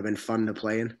that would have been fun to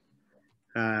play in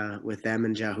with them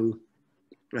and Jahu.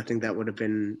 I think that would have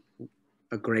been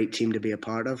a great team to be a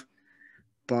part of.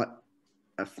 But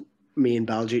me and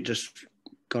Baljeet just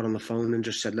got on the phone and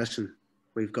just said, listen,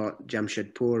 we've got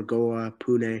Jamshedpur, Goa,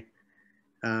 Pune,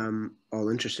 all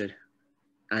interested,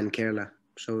 and Kerala.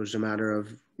 So it was a matter of,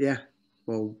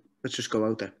 well, let's just go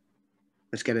out there.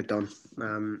 Let's get it done.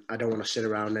 I don't want to sit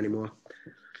around anymore.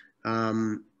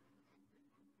 And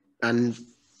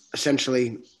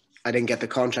essentially, I didn't get the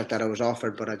contract that I was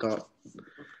offered, but I got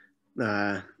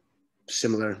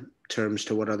similar terms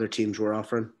to what other teams were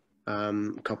offering.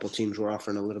 A couple of teams were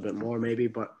offering a little bit more maybe,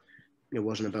 but it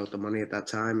wasn't about the money at that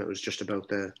time. It was just about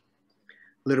the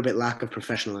little bit lack of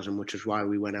professionalism, which is why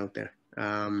we went out there.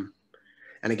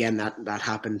 And again, that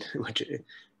happened, which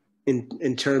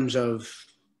in terms of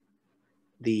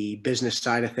the business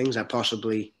side of things, I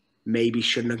possibly maybe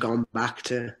shouldn't have gone back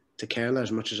to Kerala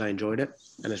as much as I enjoyed it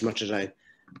and as much as I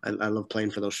love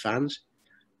playing for those fans.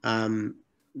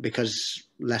 Because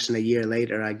less than a year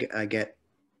later, I get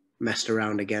messed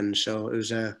around again. So it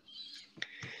was a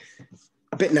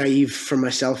bit naive for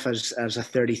myself as a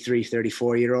 33,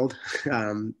 34-year-old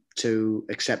to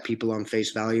accept people on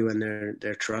face value and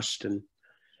their trust. And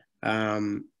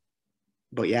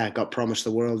but yeah, I got promised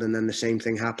the world, and then the same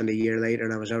thing happened a year later,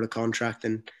 and I was out of contract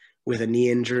and with a knee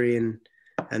injury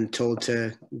and told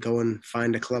to go and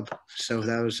find a club. So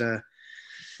that was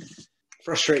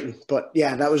frustrating. But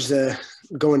yeah, that was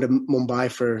going to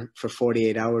Mumbai for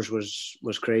 48 hours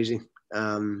was crazy.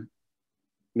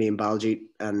 Me and Baljeet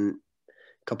and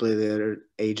a couple of the other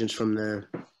agents from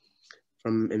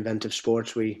Inventive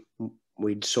Sports,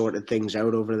 we'd sorted things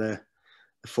out over the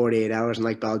 48 hours. And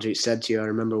like Baljeet said to you, I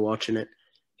remember watching it.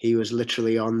 He was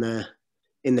literally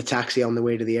in the taxi on the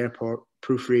way to the airport,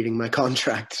 proofreading my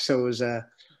contract. So it was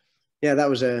that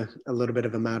was a little bit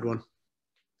of a mad one.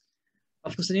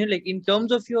 Of course, like in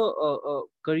terms of your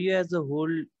career as a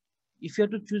whole, if you had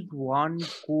to choose one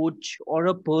coach or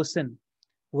a person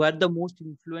who had the most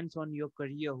influence on your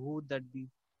career, who would that be?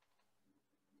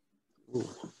 Ooh.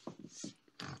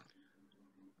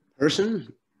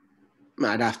 Person,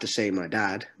 I'd have to say my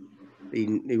dad.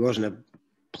 He wasn't a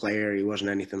player, he wasn't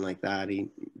anything like that.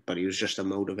 But he was just a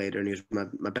motivator, and he was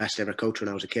my best ever coach when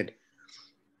I was a kid.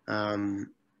 And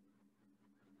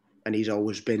he's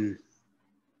always been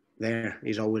there.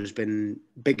 He's always been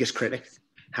biggest critic.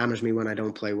 Hammers me when I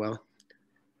don't play well.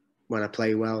 When I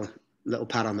play well, little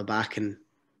pat on the back and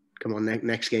come on,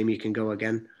 next game you can go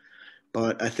again.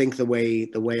 But I think the way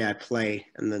I play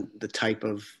and the type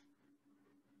of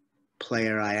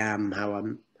player I am,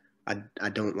 how I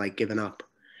don't like giving up,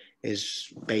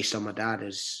 is based on my dad.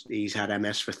 He's had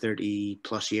MS for 30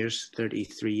 plus years,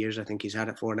 33 years I think he's had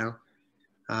it for now.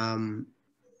 And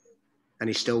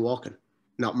he's still walking.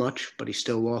 Not much, but he's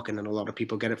still walking, and a lot of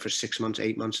people get it for 6 months,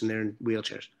 8 months, and they're in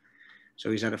wheelchairs. So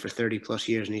he's had it for 30 plus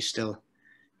years, and he still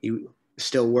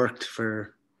worked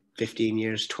for 15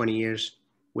 years, 20 years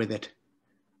with it,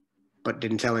 but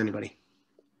didn't tell anybody.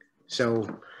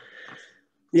 So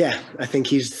yeah, I think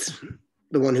he's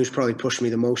the one who's probably pushed me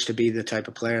the most to be the type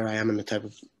of player I am and the type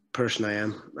of person I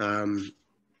am.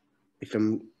 If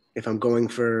I'm going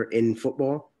for in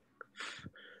football,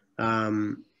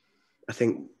 I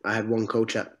think I had one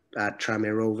coach at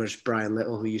Tranmere Rovers, Brian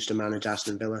Little, who used to manage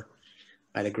Aston Villa.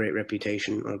 I had a great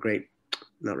relationship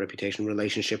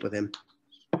with him.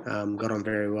 Got on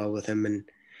very well with him, and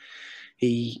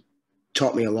he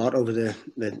taught me a lot over the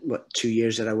 2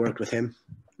 years that I worked with him.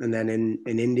 And then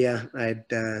in India, I had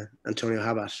Antonio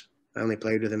Habas. I only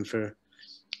played with him for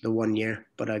the 1 year,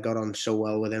 but I got on so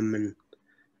well with him,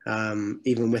 and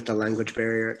even with the language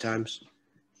barrier at times,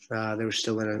 there was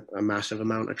still a massive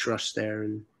amount of trust there.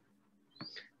 And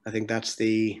I think that's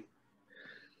the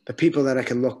people that I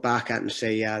can look back at and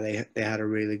say, yeah, they had a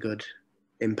really good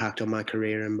impact on my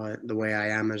career and the way I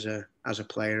am as a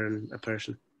player and a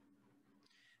person.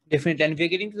 Definitely. And we're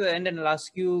getting to the end, and I'll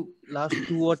ask you last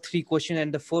 2 or 3 questions.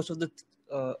 And the first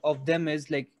of them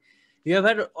is like, you have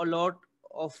had a lot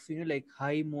of like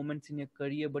high moments in your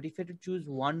career, but if you had to choose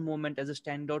one moment as a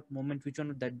standout moment, which one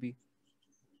would that be?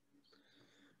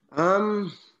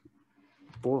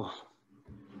 Whoa.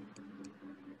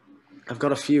 I've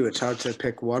got a few. It's hard to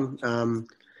pick one.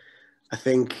 I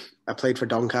think I played for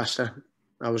Doncaster.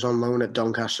 I was on loan at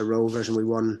Doncaster Rovers, and we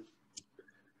won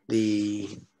the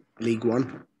League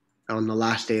One on the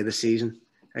last day of the season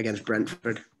against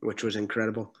Brentford, which was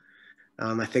incredible.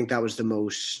 I think that was the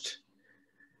most,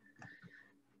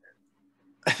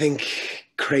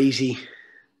 crazy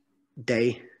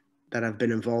day that I've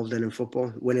been involved in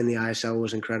football. Winning the ISL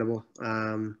was incredible.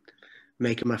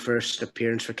 Making my first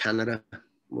appearance for Canada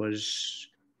was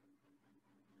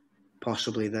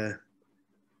possibly the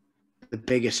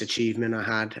biggest achievement I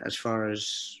had as far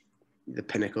as the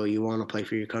pinnacle. You want to play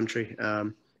for your country.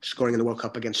 Scoring in the World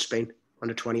Cup against Spain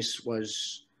under 20s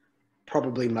was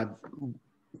probably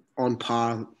on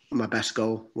par my best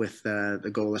goal with the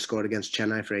goal I scored against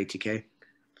Chennai for ATK.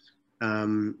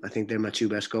 I think they're my 2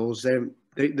 best goals.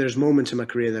 There's moments in my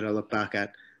career that I look back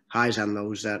at, highs and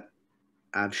lows, that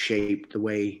have shaped the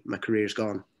way my career's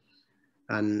gone.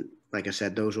 And like I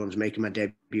said, those ones, making my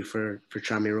debut for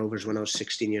Tranmere Rovers when I was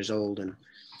 16 years old, and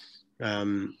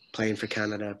playing for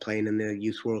Canada, playing in the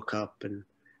Youth World Cup, and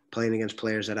playing against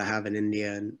players that I have in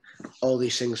India, and all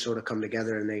these things sort of come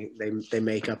together, and they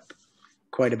make up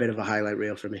quite a bit of a highlight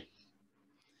reel for me.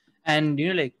 And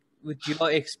like with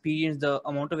your experience, the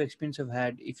amount of experience you've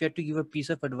had, if you had to give a piece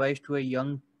of advice to a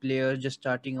young player just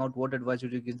starting out, what advice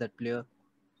would you give that player?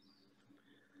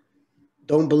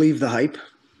 Don't believe the hype,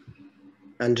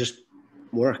 and just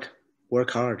work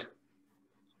hard.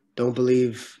 Don't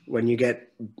believe when you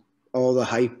get all the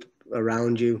hype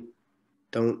around you.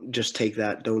 Don't just take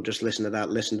that. Don't just listen to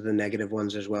that. Listen to the negative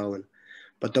ones as well.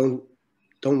 But don't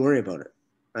worry about it.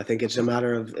 I think it's a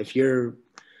matter of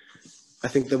I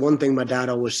think the one thing my dad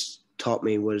always taught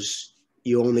me was,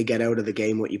 you only get out of the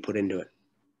game what you put into it.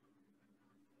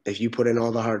 If you put in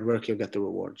all the hard work, you'll get the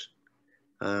rewards.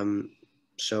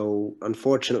 So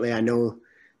unfortunately, I know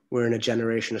we're in a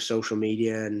generation of social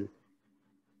media, and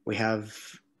we have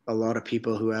a lot of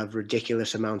people who have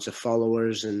ridiculous amounts of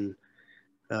followers, and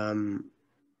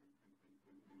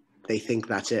they think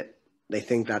that's it. They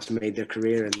think that's made their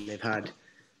career, and they've had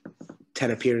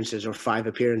 10 appearances or 5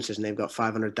 appearances, and they've got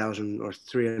 500,000 or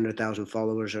 300,000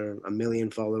 followers or 1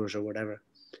 million followers or whatever.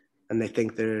 And they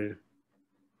think they're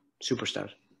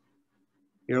superstars.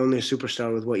 You're only a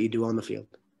superstar with what you do on the field.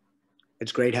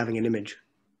 It's great having an image.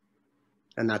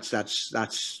 And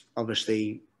that's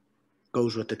obviously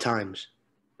goes with the times.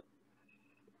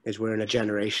 Is we're in a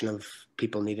generation of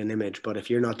people need an image. But if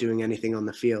you're not doing anything on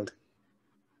the field,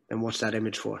 then what's that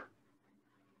image for?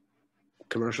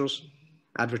 Commercials?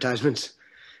 Advertisements?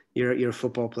 You're a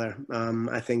football player.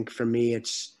 I think for me,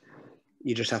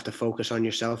 you just have to focus on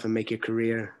yourself and make your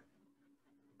career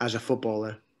as a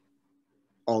footballer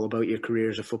all about your career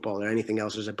as a footballer. Anything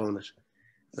else is a bonus.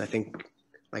 And I think,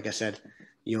 like I said,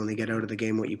 you only get out of the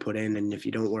game what you put in, and if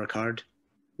you don't work hard,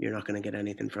 you're not going to get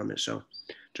anything from it. So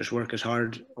just work as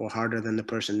hard or harder than the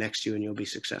person next to you, and you'll be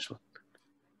successful.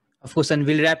 Of course, and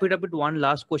we'll wrap it up with one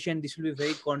last question. This will be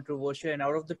very controversial, and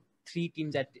out of the 3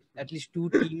 teams, at least 2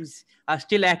 teams are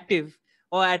still active,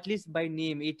 or at least by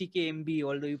name, ATK MB,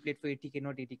 although you played for ATK,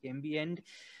 not ATK MB, and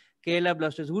Kerala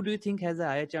Blasters. Who do you think has a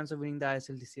higher chance of winning the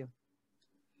ISL this year?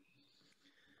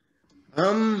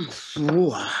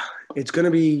 It's going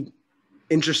to be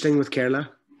interesting with Kerala.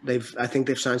 I think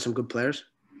they've signed some good players.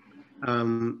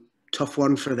 Tough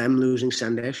one for them losing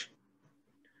Sandesh.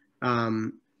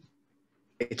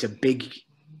 It's a big,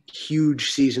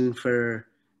 huge season for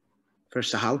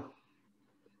Sahal.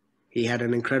 He had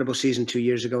an incredible season 2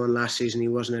 years ago, and last season he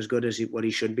wasn't as good as what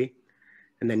he should be.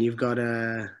 And then you've got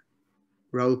Raul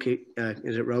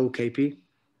KP?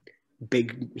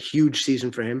 Big, huge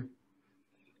season for him.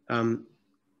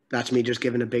 That's me just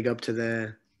giving a big up to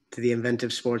the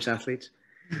inventive sports athletes.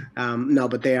 No,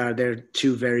 but they're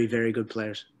 2 very, very good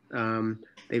players.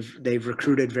 They've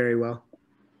recruited very well.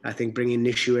 I think bringing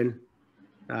Nishu in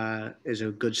is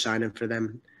a good signing for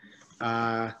them.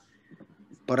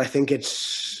 But I think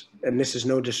and this is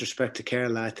no disrespect to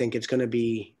Kerala, I think it's going to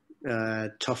be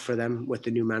tough for them with the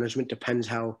new management. Depends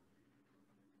how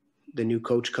the new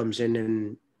coach comes in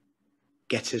and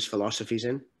gets his philosophies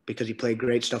in, because he played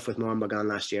great stuff with Mohan Bagan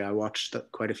last year. I watched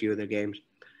quite a few of their games.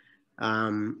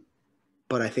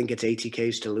 But I think it's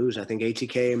ATK's to lose. I think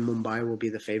ATK and Mumbai will be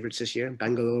the favourites this year.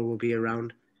 Bangalore will be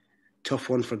around. Tough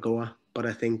one for Goa. but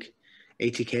I think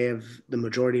ATK have the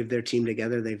majority of their team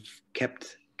together. They've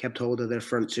kept hold of their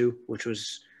front two, which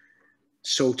was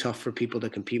so tough for people to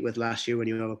compete with last year when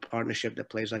you have a partnership that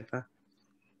plays like that.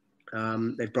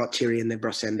 They've brought Thierry and they've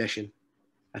brought Sendesh.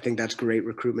 I think that's great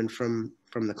recruitment from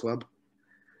the club.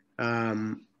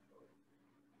 Brought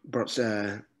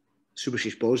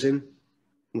Subhashish Bose in,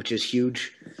 which is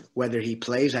huge. Whether he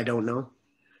plays, I don't know,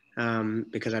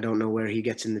 because I don't know where he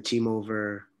gets in the team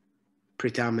over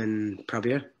Pritam and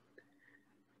Prabir.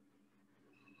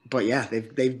 But yeah,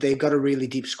 they've got a really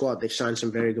deep squad. They've signed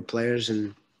some very good players,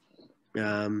 and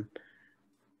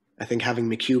I think having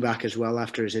McHugh back as well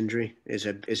after his injury is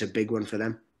a big one for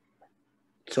them.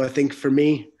 So I think for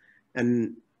me,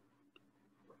 and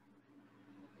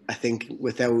I think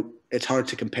it's hard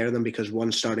to compare them because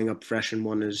one's starting up fresh and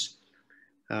one has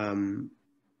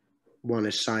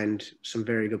signed some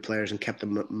very good players and kept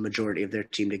the majority of their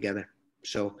team together.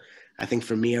 So I think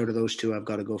for me, out of those two, I've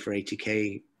got to go for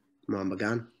ATK Mohan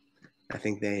Bagan. I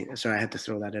think sorry, I had to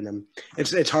throw that in.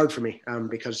 It's hard for me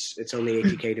because it's only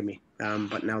ATK to me.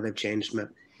 But now they've changed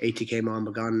ATK Mohan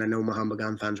Bagan. I know Mohan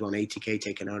Bagan fans want ATK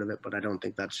taken out of it, but I don't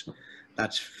think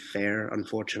that's fair,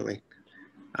 unfortunately.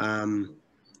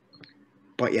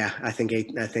 But yeah, I think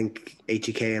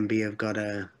ATK and B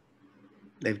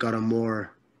they've got a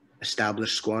more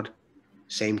established squad,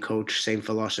 same coach, same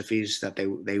philosophies that they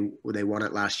won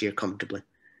it last year comfortably.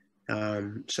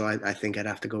 So I think I'd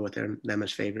have to go with them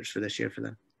as favourites for this year for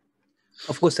them.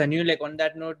 Of course, Anu, like on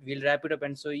that note, we'll wrap it up.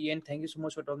 And so, Iain, thank you so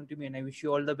much for talking to me, and I wish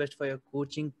you all the best for your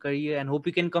coaching career, and hope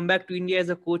you can come back to India as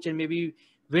a coach and maybe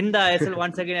win the ISL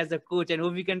once again as a coach, and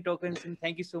hope we can talk and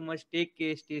thank you so much. Take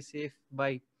care, stay safe,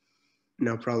 bye.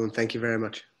 No problem. Thank you very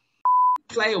much.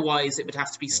 Player-wise, it would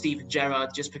have to be Steven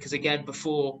Gerrard, just because again,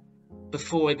 before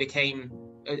he became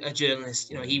a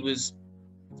journalist, he was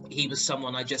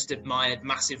someone I just admired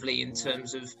massively in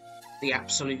terms of the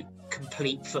absolute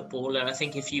complete footballer. I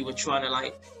think if you were trying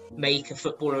to make a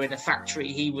footballer in a factory,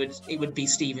 it would be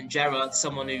Steven Gerrard,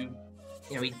 someone who,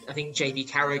 I think JV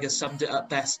Carragher summed it up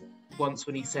best once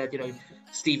when he said,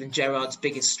 Steven Gerrard's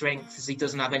biggest strength is he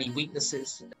doesn't have any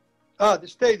weaknesses. The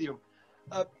stadium.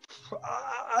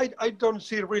 I don't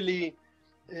see really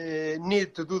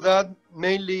need to do that,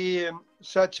 mainly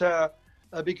such a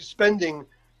big spending.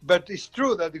 But it's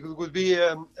true that it would be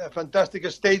a fantastic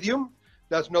stadium.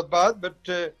 That's not bad, but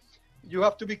you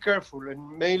have to be careful.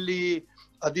 And mainly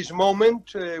at this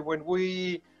moment, when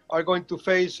we are going to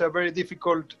face a very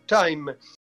difficult time,